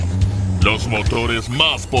Los motores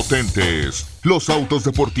más potentes, los autos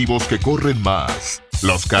deportivos que corren más,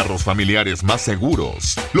 los carros familiares más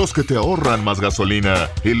seguros, los que te ahorran más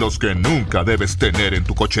gasolina y los que nunca debes tener en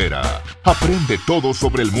tu cochera. Aprende todo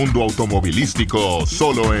sobre el mundo automovilístico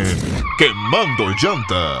solo en Quemando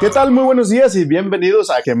Llanta. ¿Qué tal? Muy buenos días y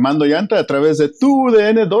bienvenidos a Quemando Llanta a través de tu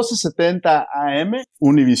UDN 1270 AM,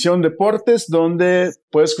 Univisión Deportes, donde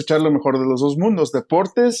puedes escuchar lo mejor de los dos mundos,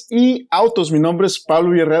 deportes y autos. Mi nombre es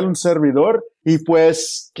Pablo Villarreal, un servidor. Y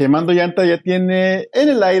pues Quemando Llanta ya tiene en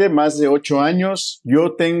el aire más de 8 años.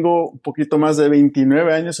 Yo tengo un poquito más de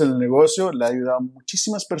 29 años en el negocio. Le he ayudado a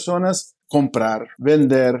muchísimas personas a comprar,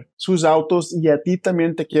 vender sus autos, y a ti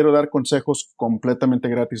también te quiero dar consejos completamente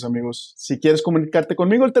gratis, amigos. Si quieres comunicarte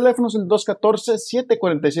conmigo, el teléfono es el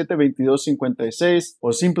 214-747-2256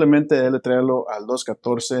 o simplemente deletréalo al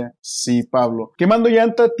 214 sí Pablo. Quemando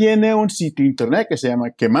Llanta tiene un sitio internet que se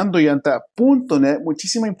llama quemandollanta.net.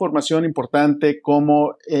 Muchísima información importante,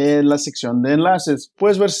 como en la sección de enlaces.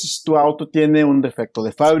 Puedes ver si tu auto tiene un defecto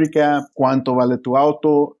de fábrica, cuánto vale tu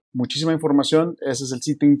auto. Muchísima información, ese es el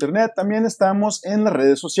sitio internet. También estamos en las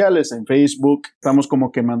redes sociales, en Facebook, estamos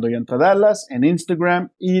como Quemando Llanta Dallas, en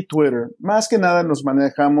Instagram y Twitter. Más que nada nos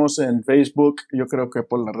manejamos en Facebook, yo creo que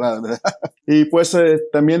por la radio, ¿verdad? Y pues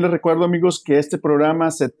también les recuerdo, amigos, que este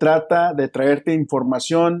programa se trata de traerte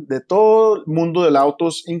información de todo el mundo del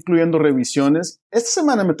autos, incluyendo revisiones. Esta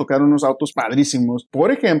semana me tocaron unos autos padrísimos.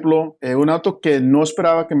 Por ejemplo, un auto que no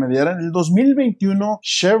esperaba que me dieran, el 2021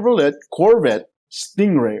 Chevrolet Corvette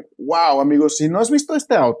Stingray. Wow, amigos, si no has visto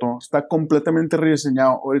este auto, está completamente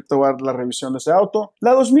rediseñado. Ahorita voy a dar la revisión de ese auto.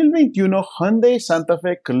 La 2021 Hyundai Santa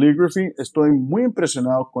Fe Calligraphy. Estoy muy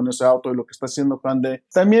impresionado con ese auto y lo que está haciendo Hyundai.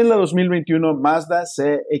 También la 2021 Mazda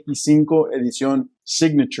CX-5 edición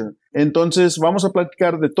Signature. Entonces vamos a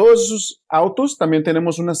platicar de todos esos autos. También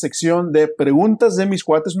tenemos una sección de preguntas de mis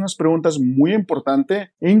cuates, unas preguntas muy importantes,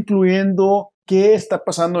 incluyendo qué está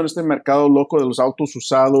pasando en este mercado loco de los autos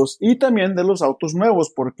usados y también de los autos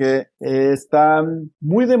nuevos, porque están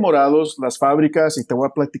muy demorados las fábricas, y te voy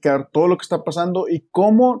a platicar todo lo que está pasando y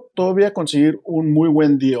cómo todavía conseguir un muy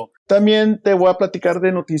buen deal. También te voy a platicar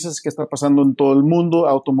de noticias que está pasando en todo el mundo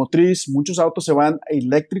automotriz. Muchos autos se van a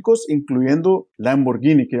eléctricos, incluyendo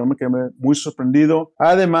Lamborghini, que yo me quedé muy sorprendido.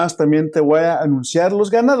 Además, también te voy a anunciar los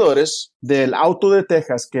ganadores del auto de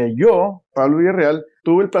Texas, que yo, Pablo Villarreal,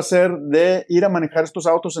 tuve el placer de ir a manejar estos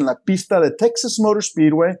autos en la pista de Texas Motor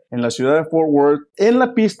Speedway, en la ciudad de Fort Worth, en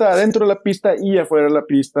la pista, adentro de la pista y afuera de la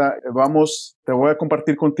pista. Te voy a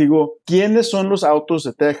compartir contigo quiénes son los autos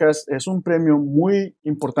de Texas. Es un premio muy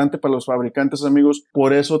importante para los fabricantes, amigos.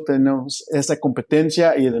 Por eso tenemos esa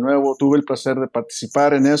competencia y de nuevo tuve el placer de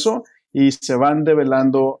participar en eso. Y se van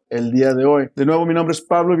develando el día de hoy. De nuevo, mi nombre es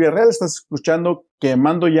Pablo Villarreal. Estás escuchando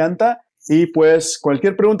Quemando Llanta. Y pues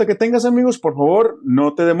cualquier pregunta que tengas, amigos, por favor,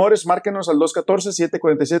 no te demores, márquenos al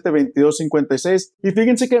 214-747-2256. Y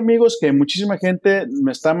fíjense que, amigos, que muchísima gente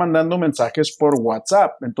me está mandando mensajes por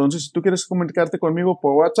WhatsApp. Entonces, si tú quieres comunicarte conmigo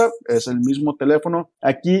por WhatsApp, es el mismo teléfono.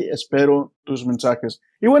 Aquí espero tus mensajes.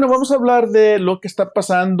 Y bueno, vamos a hablar de lo que está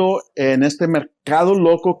pasando en este mercado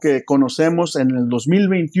loco que conocemos en el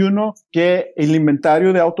 2021, que el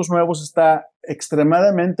inventario de autos nuevos está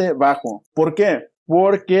extremadamente bajo. ¿Por qué?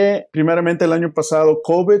 Porque primeramente el año pasado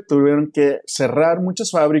COVID tuvieron que cerrar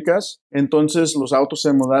muchas fábricas, entonces los autos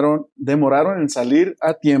se demoraron en salir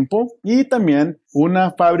a tiempo, y también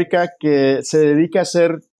una fábrica que se dedica a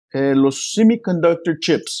hacer los semiconductor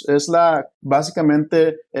chips. Es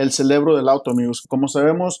básicamente el cerebro del auto, amigos. Como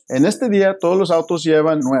sabemos, en este día todos los autos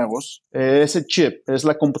llevan nuevos. Ese chip es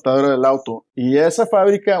la computadora del auto. Y esa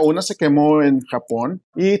fábrica, una se quemó en Japón,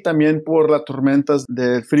 y también por las tormentas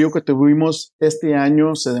del frío que tuvimos este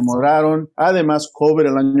año se demoraron. Además, COVID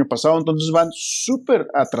el año pasado. Entonces van súper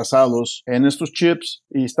atrasados en estos chips,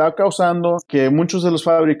 y está causando que muchos de los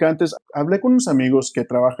fabricantes, hablé con unos amigos que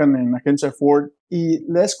trabajan en la agencia Ford, y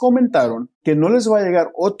les comentaron que no les va a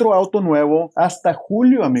llegar otro auto nuevo hasta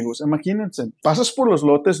julio, amigos. Imagínense, pasas por los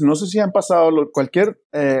lotes, no sé si han pasado, cualquier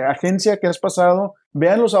agencia que has pasado,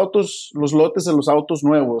 vean los lotes de los autos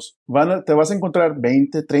nuevos. Te vas a encontrar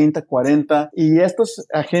 20, 30, 40, y estas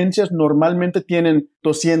agencias normalmente tienen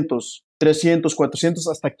 200, 300, 400,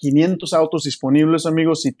 hasta 500 autos disponibles,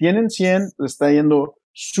 amigos. Si tienen 100, les está yendo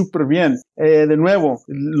súper bien. De nuevo,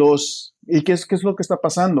 ¿y qué es lo que está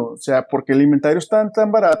pasando? O sea, porque el inventario está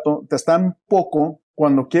tan barato, está tan poco.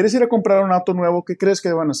 Cuando quieres ir a comprar un auto nuevo, ¿qué crees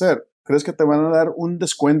que van a hacer? ¿Crees que te van a dar un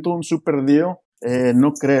descuento, un super deal?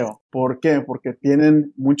 No creo. ¿Por qué? Porque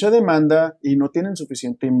tienen mucha demanda y no tienen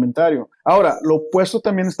suficiente inventario. Ahora, lo opuesto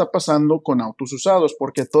también está pasando con autos usados,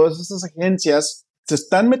 porque todas estas agencias se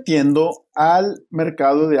están metiendo al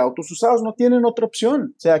mercado de autos usados, no tienen otra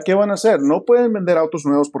opción. O sea, ¿qué van a hacer? No pueden vender autos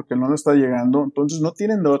nuevos porque no les está llegando, entonces no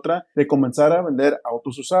tienen de otra de comenzar a vender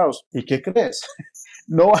autos usados. ¿Y qué crees?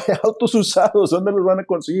 No hay autos usados, ¿dónde los van a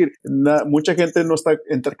conseguir? Mucha gente no está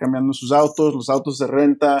intercambiando sus autos, los autos de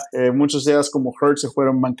renta, muchas de ellas como Hertz se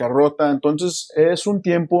fueron en bancarrota, entonces es un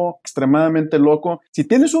tiempo extremadamente loco. Si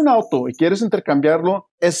tienes un auto y quieres intercambiarlo,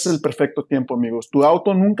 ese es el perfecto tiempo, amigos. Tu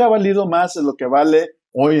auto nunca ha valido más de lo que vale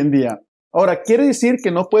hoy en día. Ahora, ¿quiere decir que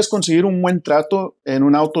no puedes conseguir un buen trato en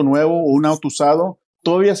un auto nuevo o un auto usado?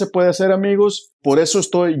 Todavía se puede hacer, amigos. Por eso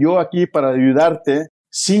estoy yo aquí para ayudarte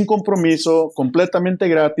sin compromiso, completamente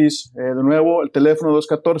gratis. De nuevo, el teléfono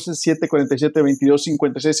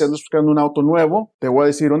 214-747-2256. Si andas buscando un auto nuevo, te voy a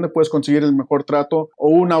decir dónde puedes conseguir el mejor trato o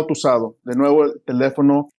un auto usado. De nuevo, el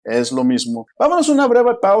teléfono es lo mismo. Vámonos a una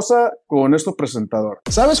breve pausa con nuestro presentador.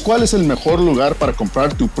 ¿Sabes cuál es el mejor lugar para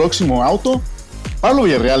comprar tu próximo auto? Pablo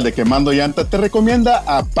Villarreal de Quemando Llanta te recomienda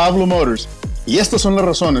a Pablo Motors. Y estas son las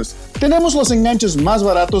razones. Tenemos los enganches más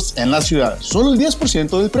baratos en la ciudad, solo el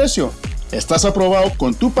 10% del precio. Estás aprobado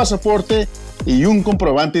con tu pasaporte y un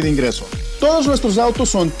comprobante de ingreso. Todos nuestros autos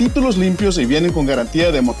son títulos limpios y vienen con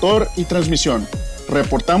garantía de motor y transmisión.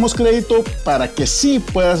 Reportamos crédito para que sí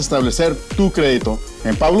puedas establecer tu crédito.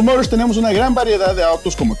 En Pablo Motors tenemos una gran variedad de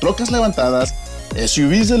autos como trocas levantadas,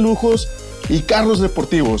 SUVs de lujos y carros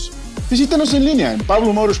deportivos. Visítanos en línea en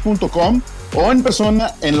pablomotors.com o en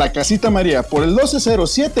persona en la Casita María por el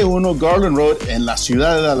 12071 Garland Road en la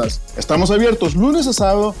ciudad de Dallas. Estamos abiertos lunes a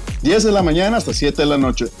sábado, 10 de la mañana hasta 7 de la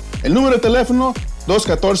noche. El número de teléfono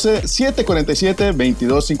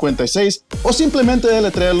 214-747-2256 o simplemente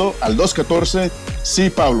deletréalo al 214 Sí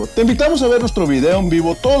Pablo. Te invitamos a ver nuestro video en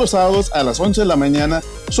vivo todos los sábados a las 11 de la mañana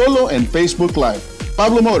solo en Facebook Live.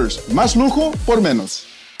 Pablo Motors, más lujo por menos.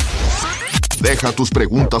 Deja tus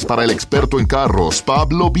preguntas para el experto en carros,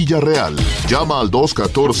 Pablo Villarreal. Llama al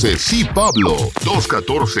 214-SÍ-PABLO.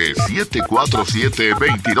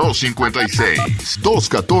 214-747-2256.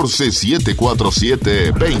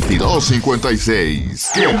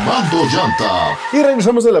 214-747-2256. Quemando Llanta. Y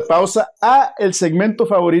regresamos de la pausa a el segmento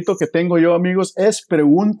favorito que tengo yo, amigos, es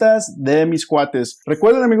preguntas de mis cuates.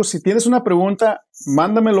 Recuerden, amigos, si tienes una pregunta,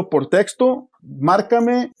 mándamelo por texto.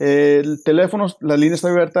 Márcame, el teléfono, la línea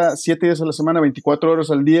está abierta 7 días a la semana, 24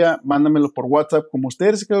 horas al día. Mándamelo por WhatsApp. Como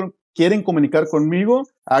ustedes quieren comunicar conmigo,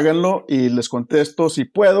 háganlo y les contesto si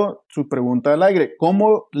puedo su pregunta al aire.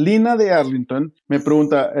 Como Lina de Arlington me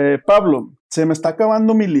pregunta, Pablo, se me está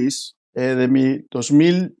acabando mi lease de mi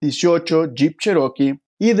 2018 Jeep Cherokee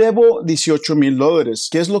y debo $18,000.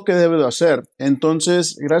 ¿Qué es lo que debo de hacer?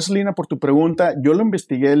 Entonces, gracias, Lina, por tu pregunta. Yo lo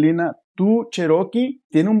investigué, Lina. Tu Cherokee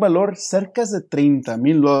tiene un valor cerca de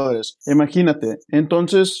 $30,000. Imagínate.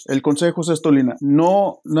 Entonces, el consejo es esto, Lina.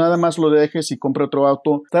 No nada más lo dejes y compra otro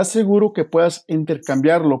auto. ¿Estás seguro que puedas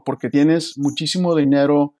intercambiarlo? Porque tienes muchísimo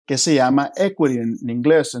dinero que se llama equity en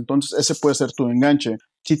inglés. Entonces, ese puede ser tu enganche.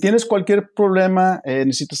 Si tienes cualquier problema,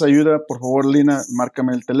 necesitas ayuda, por favor, Lina,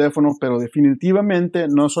 márcame el teléfono, pero definitivamente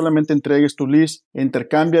no solamente entregues tu lease,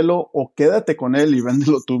 intercámbialo o quédate con él y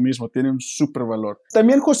véndelo tú mismo, tiene un súper valor.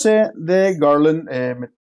 También José de Garland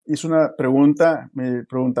me hizo una pregunta, me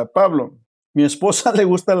pregunta, Pablo, mi esposa le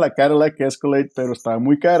gusta la Cadillac Escalade, pero está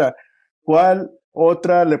muy cara. ¿Cuál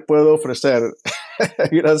otra le puedo ofrecer?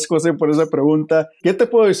 Gracias, José, por esa pregunta. ¿Qué te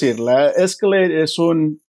puedo decir? La Escalade es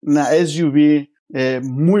una SUV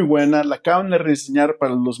muy buena, la acaban de rediseñar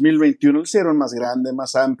para el 2021, la hicieron más grande,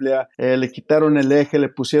 más amplia, le quitaron el eje, le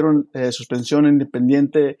pusieron suspensión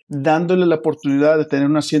independiente, dándole la oportunidad de tener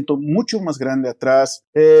un asiento mucho más grande atrás.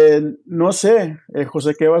 No sé,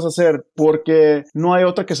 José, ¿qué vas a hacer? Porque no hay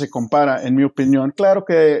otra que se compara, en mi opinión. Claro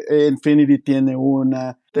que Infiniti tiene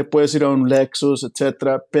una, te puedes ir a un Lexus,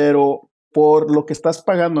 etcétera, pero por lo que estás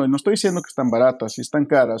pagando, y no estoy diciendo que están baratas, sí están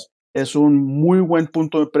caras, es un muy buen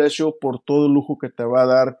punto de precio por todo el lujo que te va a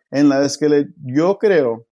dar en la Escalade. Yo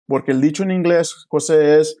creo, porque el dicho en inglés,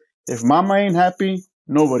 José, es if mama ain't happy,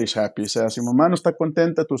 nobody's happy. O sea, si mamá no está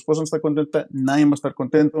contenta, tu esposa no está contenta, nadie va a estar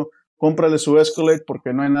contento. Cómprale su Escalade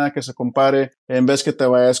porque no hay nada que se compare en vez que te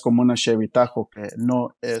vayas como una Chevy Tahoe, que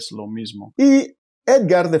no es lo mismo. Y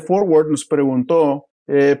Edgar de Forward nos preguntó,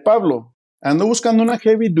 Pablo, ando buscando una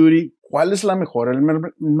heavy duty, ¿cuál es la mejor en el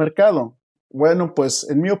mercado? Bueno, pues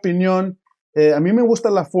en mi opinión, a mí me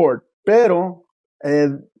gusta la Ford, pero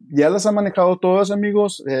ya las han manejado todas,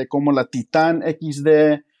 amigos, como la Titan XD,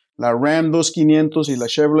 la Ram 2500 y la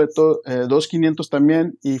Chevrolet 2500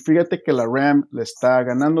 también. Y fíjate que la Ram le está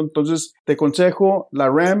ganando. Entonces, te aconsejo la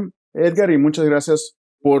Ram, Edgar, y muchas gracias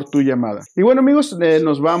por tu llamada. Y bueno, amigos,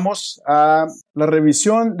 nos vamos a la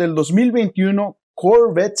revisión del 2021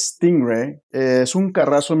 Corvette Stingray. Es un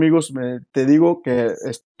carrazo, amigos. Te digo que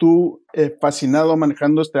estuve fascinado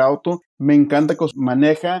manejando este auto. Me encanta cómo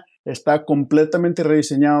maneja. Está completamente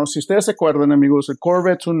rediseñado. Si ustedes se acuerdan, amigos, el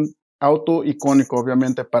Corvette es un auto icónico,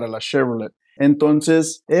 obviamente, para la Chevrolet.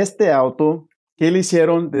 Entonces, este auto, ¿qué le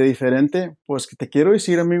hicieron de diferente? Pues que te quiero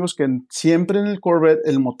decir, amigos, que siempre en el Corvette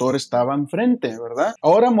el motor estaba enfrente, ¿verdad?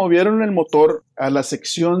 Ahora movieron el motor a la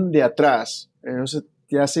sección de atrás.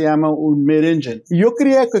 Ya se llama un mid-engine. Y yo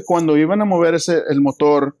creía que cuando iban a mover el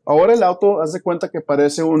motor, ahora el auto, haz de cuenta que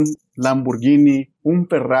parece un Lamborghini, un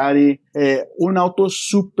Ferrari, un auto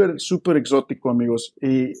súper, súper exótico, amigos.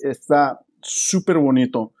 Y está súper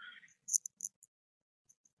bonito.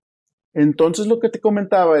 Entonces lo que te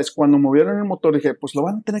comentaba es cuando movieron el motor, dije, pues lo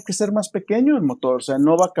van a tener que hacer más pequeño el motor, o sea,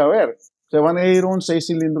 no va a caber. Se van a ir a un 6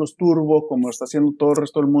 cilindros turbo, como está haciendo todo el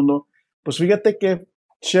resto del mundo. Pues fíjate que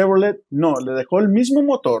Chevrolet no, le dejó el mismo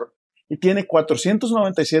motor y tiene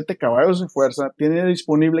 497 caballos de fuerza, tiene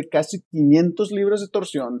disponible casi 500 libras de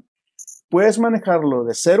torsión. Puedes manejarlo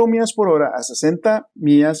de 0 millas por hora a 60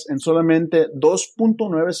 millas en solamente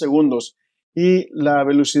 2.9 segundos. Y la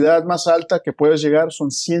velocidad más alta que puedes llegar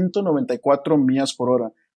son 194 millas por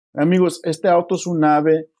hora. Amigos, este auto es un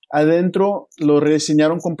ave. Adentro lo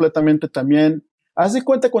rediseñaron completamente también. Haz de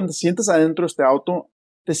cuenta cuando te sientes adentro de este auto,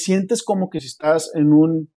 te sientes como que si estás en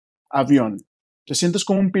un avión. Te sientes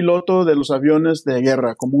como un piloto de los aviones de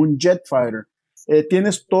guerra, como un jet fighter.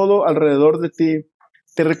 Tienes todo alrededor de ti.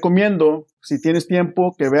 Te recomiendo, si tienes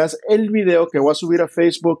tiempo, que veas el video que voy a subir a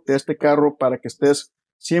Facebook de este carro para que estés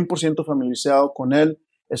 100% familiarizado con él,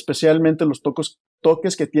 especialmente los toques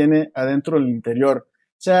que tiene adentro del interior.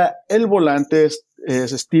 O sea, el volante es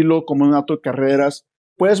estilo como un auto de carreras.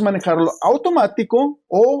 Puedes manejarlo automático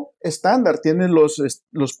o estándar. Tiene los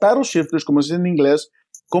paddle shifters, como se dice en inglés,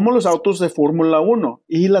 como los autos de Fórmula 1.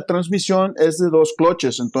 Y la transmisión es de 2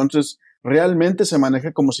 clutches, entonces realmente se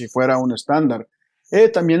maneja como si fuera un estándar.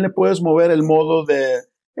 También le puedes mover el modo de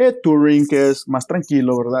Touring, que es más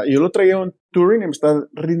tranquilo, ¿verdad? Y yo lo traía un Touring y me está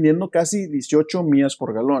rindiendo casi 18 millas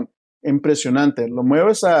por galón. Impresionante. Lo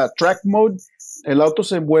mueves a track mode, el auto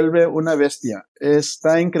se vuelve una bestia.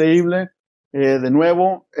 Está increíble. De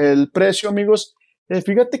nuevo, el precio, amigos,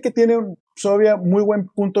 fíjate que tiene todavía muy buen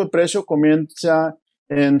punto de precio. Comienza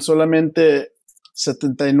en solamente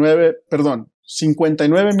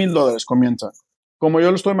 $59,000 comienza. Como yo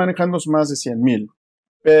lo estoy manejando es más de 100,000.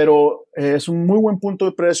 Pero es un muy buen punto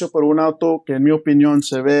de precio por un auto que en mi opinión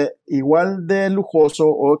se ve igual de lujoso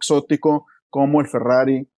o exótico como el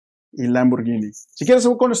Ferrari y Lamborghini. Si quieres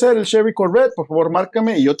conocer el Chevy Corvette, por favor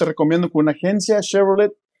márcame y yo te recomiendo con una agencia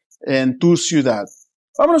Chevrolet en tu ciudad.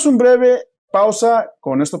 Vámonos a un breve pausa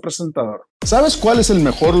con nuestro presentador. ¿Sabes cuál es el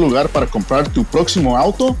mejor lugar para comprar tu próximo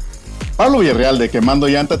auto? Pablo Villarreal de Quemando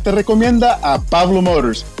Llanta te recomienda a Pablo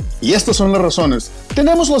Motors. Y estas son las razones.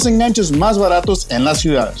 Tenemos los enganches más baratos en la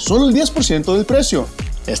ciudad, solo el 10% del precio.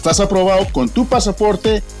 Estás aprobado con tu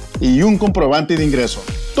pasaporte y un comprobante de ingreso.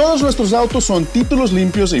 Todos nuestros autos son títulos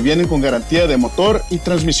limpios y vienen con garantía de motor y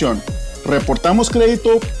transmisión. Reportamos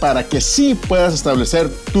crédito para que sí puedas establecer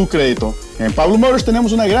tu crédito. En Pablo Motors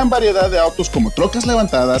tenemos una gran variedad de autos como trocas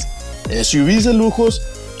levantadas, SUVs de lujos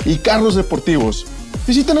y carros deportivos.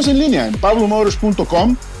 Visítanos en línea en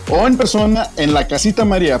pablomotors.com o en persona en la Casita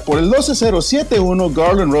María por el 12071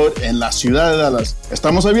 Garland Road en la ciudad de Dallas.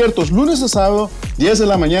 Estamos abiertos lunes a sábado, 10 de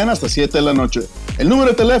la mañana hasta 7 de la noche. El número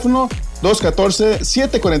de teléfono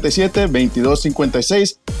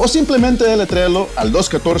 214-747-2256 o simplemente deletréalo al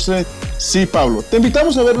 214 Sí Pablo. Te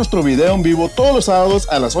invitamos a ver nuestro video en vivo todos los sábados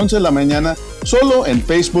a las 11 de la mañana solo en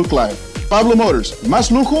Facebook Live. Pablo Motors, más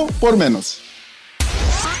lujo por menos.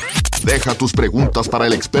 Deja tus preguntas para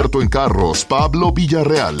el experto en carros, Pablo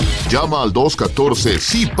Villarreal. Llama al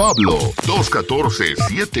 214-SÍ-PABLO.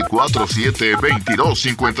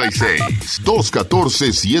 214-747-2256.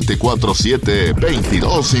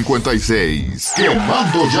 214-747-2256.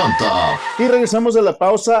 Quemando Llanta. Y regresamos de la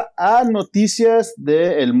pausa a noticias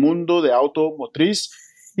del mundo de automotriz.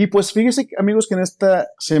 Y pues fíjense, amigos, que en esta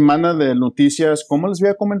semana de noticias, como les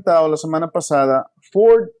había comentado la semana pasada,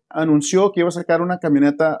 Ford anunció que iba a sacar una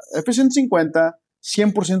camioneta F-150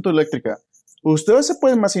 100% eléctrica. ¿Ustedes se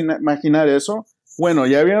pueden imaginar eso? Bueno,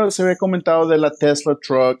 se había comentado de la Tesla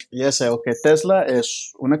Truck. Ya sé, que Tesla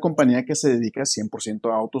es una compañía que se dedica 100%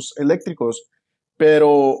 a autos eléctricos.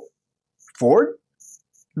 Pero Ford,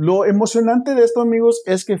 lo emocionante de esto, amigos,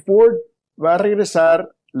 es que Ford va a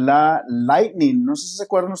regresar la Lightning. No sé si se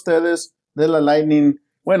acuerdan ustedes de la Lightning.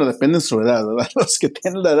 Bueno, depende de su edad, ¿verdad? Los que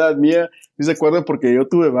tienen la edad mía, sí se acuerdan porque yo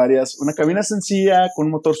tuve varias. Una cabina sencilla con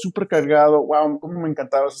un motor súper cargado. Wow, cómo me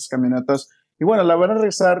encantaban esas camionetas. Y bueno, la van a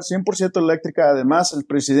regresar 100% eléctrica. Además, el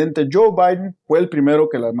presidente Joe Biden fue el primero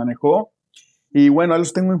que la manejó. Y bueno, ahí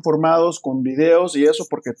los tengo informados con videos y eso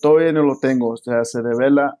porque todavía no lo tengo. O sea, se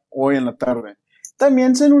revela hoy en la tarde.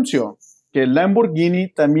 También se anunció que el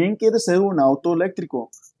Lamborghini también quiere ser un auto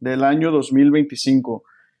eléctrico del año 2025.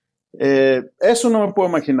 Eso no me puedo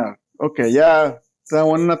imaginar. Ok, ya está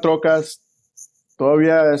una troca,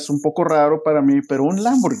 todavía es un poco raro para mí, pero un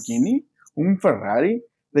Lamborghini, un Ferrari,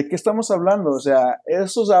 ¿de qué estamos hablando? O sea,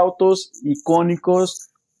 esos autos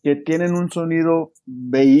icónicos que tienen un sonido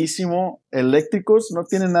bellísimo, eléctricos, no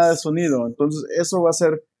tienen nada de sonido. Entonces, eso va a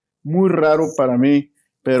ser muy raro para mí.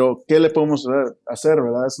 Pero, ¿qué le podemos hacer,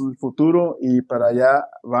 verdad? Es el futuro y para allá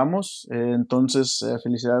vamos. Entonces,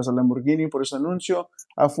 felicidades a Lamborghini por ese anuncio,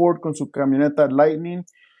 a Ford con su camioneta Lightning.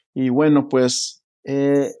 Y bueno, pues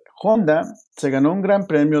Honda se ganó un gran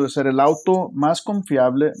premio de ser el auto más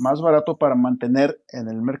confiable, más barato para mantener en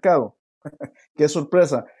el mercado. ¡Qué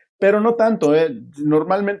sorpresa! Pero no tanto,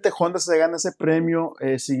 normalmente Honda se gana ese premio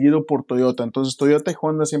seguido por Toyota. Entonces Toyota y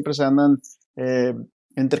Honda siempre se andan eh,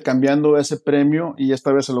 intercambiando ese premio y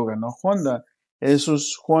esta vez se lo ganó Honda.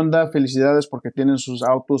 Esos Honda, felicidades porque tienen sus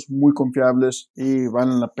autos muy confiables y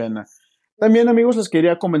valen la pena. También, amigos, les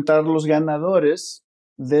quería comentar los ganadores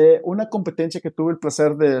de una competencia que tuve el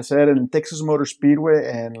placer de hacer en Texas Motor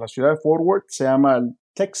Speedway en la ciudad de Fort Worth. Se llama el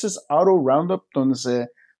Texas Auto Roundup, donde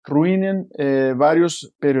se reúnen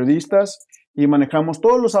varios periodistas y manejamos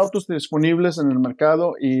todos los autos disponibles en el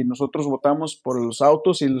mercado y nosotros votamos por los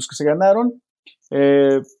autos y los que se ganaron.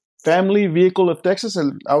 Family Vehicle of Texas,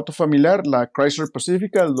 el auto familiar, la Chrysler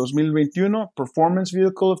Pacifica del 2021, Performance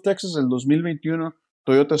Vehicle of Texas el 2021,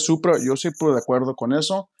 Toyota Supra, yo siempre de acuerdo con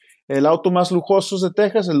eso. El auto más lujoso de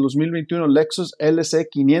Texas, el 2021 Lexus LC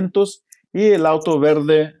 500 y el auto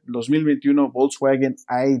verde 2021 Volkswagen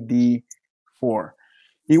ID4.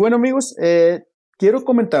 Y bueno, amigos, quiero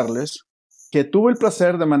comentarles que tuve el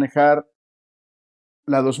placer de manejar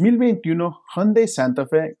la 2021 Hyundai Santa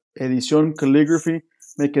Fe edición Calligraphy.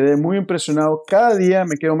 Me quedé muy impresionado. Cada día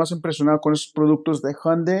me quedo más impresionado con esos productos de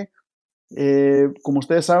Hyundai. Como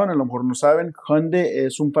ustedes saben, a lo mejor no saben, Hyundai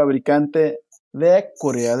es un fabricante de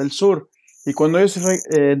Corea del Sur. Y cuando ellos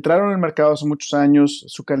entraron en el mercado hace muchos años,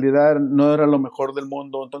 su calidad no era lo mejor del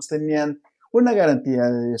mundo. Entonces tenían una garantía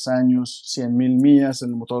de 10 años, 100,000 millas en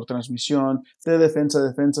el motor de transmisión, de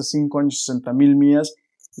defensa, 5 años, 60,000 millas.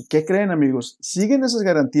 ¿Y qué creen, amigos? Siguen esas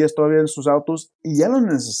garantías todavía en sus autos y ya lo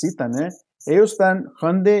necesitan, ¿eh? Ellos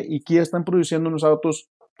Hyundai y Kia están produciendo unos autos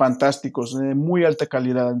fantásticos, de muy alta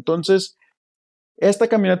calidad. Entonces, esta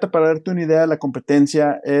camioneta, para darte una idea de la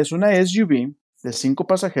competencia, es una SUV de 5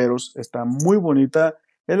 pasajeros, está muy bonita.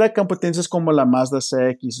 La competencia es como la Mazda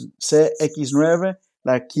CX-9,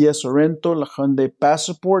 la Kia Sorento, la Hyundai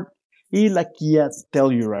Passport y la Kia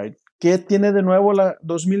Telluride. ¿Qué tiene de nuevo la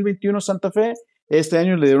 2021 Santa Fe? Este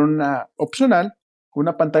año le dieron una opcional,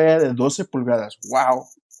 una pantalla de 12 pulgadas. ¡Wow!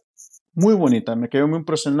 Muy bonita, me quedé muy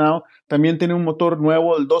impresionado. También tiene un motor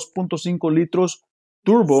nuevo, el 2.5 litros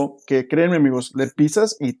turbo, que créanme, amigos, le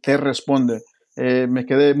pisas y te responde. Me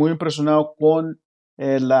quedé muy impresionado con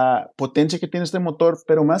la potencia que tiene este motor,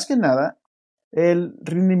 pero más que nada, el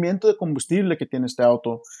rendimiento de combustible que tiene este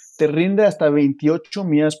auto. Te rinde hasta 28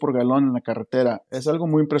 millas por galón en la carretera. Es algo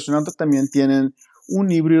muy impresionante. También tienen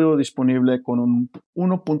un híbrido disponible con un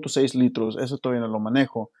 1.6 litros. Eso todavía no lo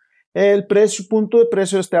manejo. El punto de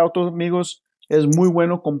precio de este auto, amigos, es muy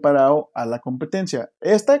bueno comparado a la competencia.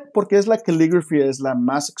 Esta, porque es la Calligraphy, es la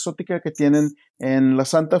más exótica que tienen en la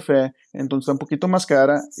Santa Fe, entonces está un poquito más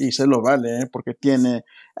cara y se lo vale, porque tiene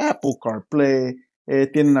Apple CarPlay,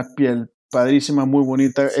 tiene una piel padrísima, muy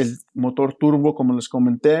bonita, el motor turbo, como les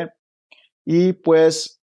comenté, y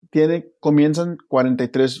pues comienzan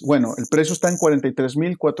 43, bueno, el precio está en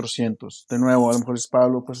 43,400. De nuevo, a lo mejor es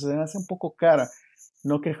Pablo, pues se hace un poco cara.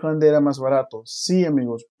 No que Hyundai era más barato. Sí,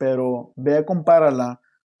 amigos, pero ve, compárala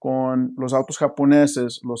con los autos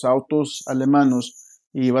japoneses, los autos alemanos,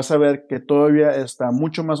 y vas a ver que todavía está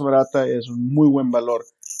mucho más barata, es un muy buen valor.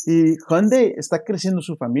 Y Hyundai está creciendo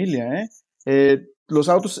su familia, ¿eh? Los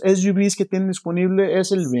autos SUVs que tienen disponible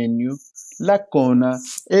es el Venue, la Kona,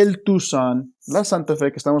 el Tucson, la Santa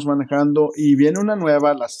Fe que estamos manejando, y viene una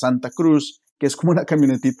nueva, la Santa Cruz, que es como una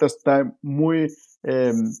camionetita, está muy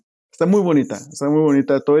bonita,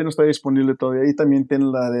 todavía no está disponible todavía. Y también tiene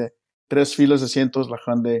la de 3 filas de asientos, la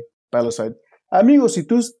Hyundai Palisade. Amigos, si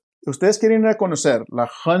ustedes quieren ir a conocer la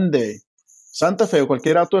Hyundai Santa Fe o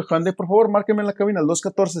cualquier auto de Hyundai, por favor, márquenme en la cabina al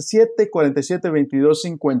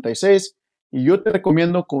 214-747-2256 y yo te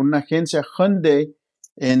recomiendo con una agencia Hyundai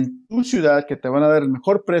en tu ciudad que te van a dar el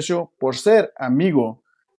mejor precio por ser amigo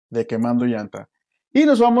de Quemando Llanta. y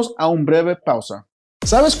nos vamos a un breve pausa.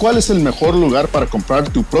 ¿Sabes cuál es el mejor lugar para comprar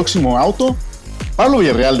tu próximo auto? Pablo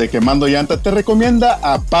Villarreal de Quemando Llanta te recomienda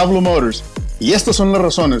a Pablo Motors. Y estas son las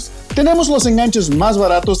razones. Tenemos los enganches más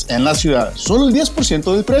baratos en la ciudad, solo el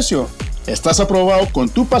 10% del precio. Estás aprobado con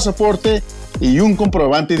tu pasaporte y un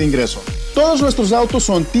comprobante de ingreso. Todos nuestros autos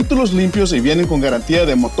son títulos limpios y vienen con garantía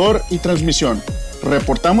de motor y transmisión.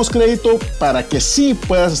 Reportamos crédito para que sí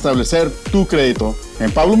puedas establecer tu crédito.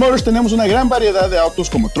 En Pablo Motors tenemos una gran variedad de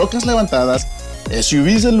autos como trocas levantadas,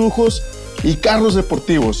 SUVs de lujos y carros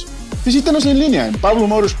deportivos. Visítanos en línea en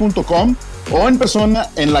pablomotors.com o en persona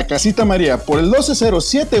en la Casita María por el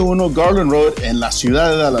 12071 Garland Road en la ciudad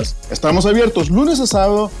de Dallas. Estamos abiertos lunes a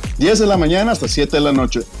sábado, 10 de la mañana hasta 7 de la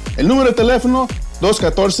noche. El número de teléfono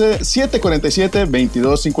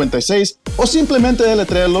 214-747-2256 o simplemente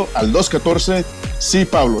deletréalo al 214 Sí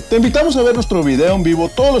Pablo. Te invitamos a ver nuestro video en vivo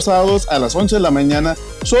todos los sábados a las 11 de la mañana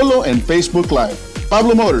solo en Facebook Live.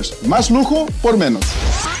 Pablo Motors, más lujo por menos.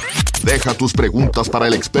 Deja tus preguntas para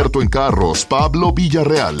el experto en carros, Pablo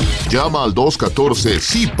Villarreal. Llama al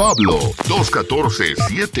 214-SÍ-PABLO.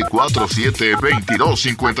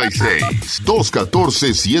 214-747-2256.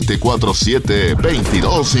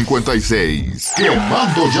 214-747-2256.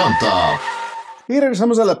 ¡Quemando Llanta! Y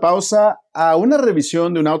regresamos a la pausa a una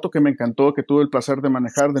revisión de un auto que me encantó, que tuve el placer de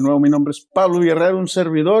manejar. De nuevo, mi nombre es Pablo Villarreal, un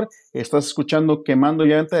servidor. Estás escuchando Quemando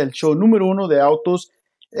Llanta, el show número 1 de autos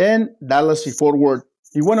en Dallas y Fort Worth.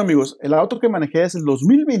 Y bueno, amigos, el auto que manejé es el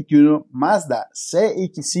 2021 Mazda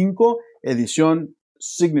CX-5 edición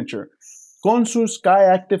Signature con su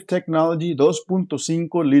Skyactiv Technology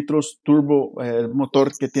 2.5 litros turbo,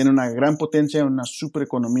 motor que tiene una gran potencia, una super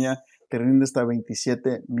economía, que rinde hasta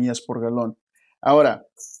 27 millas por galón. Ahora,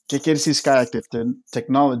 ¿qué quiere decir Skyactiv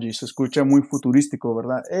Technology? Se escucha muy futurístico,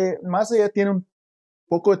 ¿verdad? Mazda ya tiene un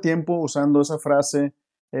poco de tiempo usando esa frase.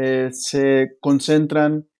 Se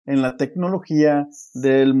concentran en la tecnología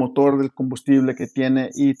del motor, del combustible que tiene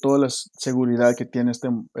y toda la seguridad que tiene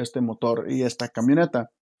este motor y esta camioneta.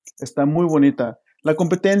 Está muy bonita. La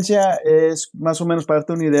competencia es, más o menos para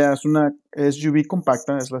darte una idea, es una SUV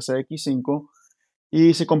compacta, es la CX-5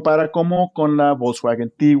 y se compara como con la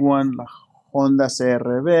Volkswagen Tiguan, la Honda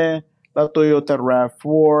CR-V, la Toyota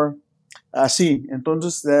RAV4, así.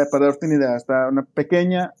 Entonces, para darte una idea, está una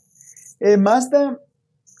pequeña. Mazda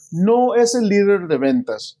no es el líder de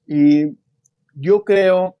ventas y yo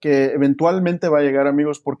creo que eventualmente va a llegar,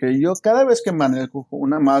 amigos, porque yo cada vez que manejo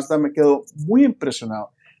una Mazda me quedo muy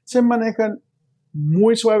impresionado. Se manejan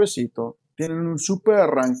muy suavecito, tienen un súper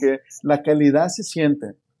arranque, la calidad se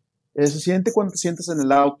siente cuando te sientes en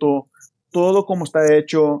el auto, todo como está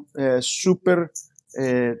hecho, súper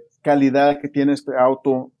calidad que tiene este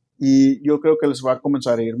auto y yo creo que les va a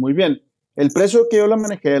comenzar a ir muy bien. El precio que yo la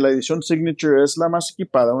manejé, la edición Signature, es la más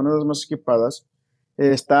equipada, una de las más equipadas,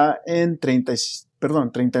 está en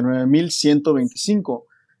 39,125.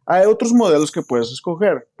 Hay otros modelos que puedes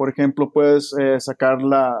escoger. Por ejemplo, puedes sacar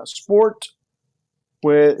la Sport,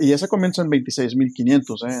 y esa comienza en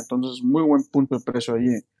 26,500, entonces muy buen punto de precio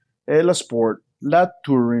allí. La Sport, la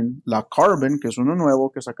Touring, la Carbon, que es uno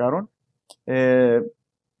nuevo que sacaron,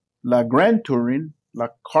 la Grand Touring,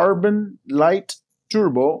 la Carbon Light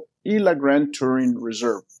Turbo, y la Grand Touring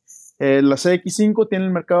Reserve. La CX-5 tiene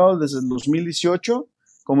el mercado desde el 2018.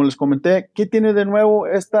 Como les comenté, ¿qué tiene de nuevo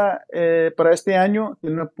para este año?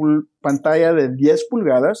 Tiene una pantalla de 10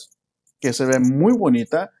 pulgadas que se ve muy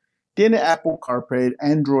bonita. Tiene Apple CarPlay,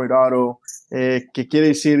 Android Auto, que quiere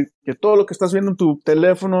decir que todo lo que estás viendo en tu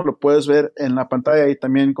teléfono lo puedes ver en la pantalla. Y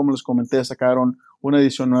también, como les comenté, sacaron una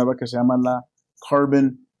edición nueva que se llama la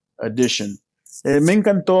Carbon Edition. Me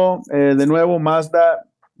encantó. De nuevo, Mazda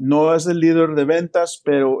no es el líder de ventas,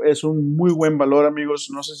 pero es un muy buen valor, amigos.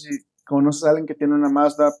 No sé si conoces a alguien que tiene una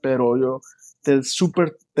Mazda, pero yo te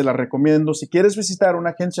la recomiendo. Si quieres visitar una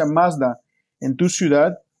agencia Mazda en tu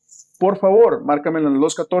ciudad, por favor, márcame en el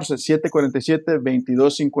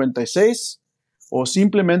 214-747-2256 o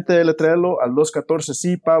simplemente deletréalo al 214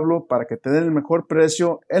 Sí Pablo para que te den el mejor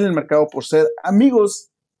precio en el mercado por ser amigos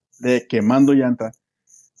de Quemando Llanta.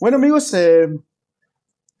 Bueno, amigos,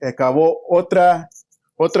 acabó otra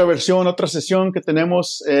versión, otra sesión que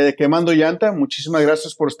tenemos Quemando Llanta. Muchísimas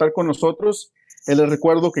gracias por estar con nosotros. Les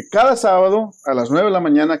recuerdo que cada sábado a las 9 de la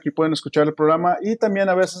mañana aquí pueden escuchar el programa y también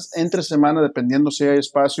a veces entre semana, dependiendo si hay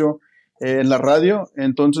espacio en la radio.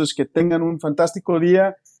 Entonces, que tengan un fantástico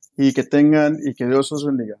día y que Dios los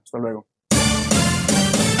bendiga. Hasta luego.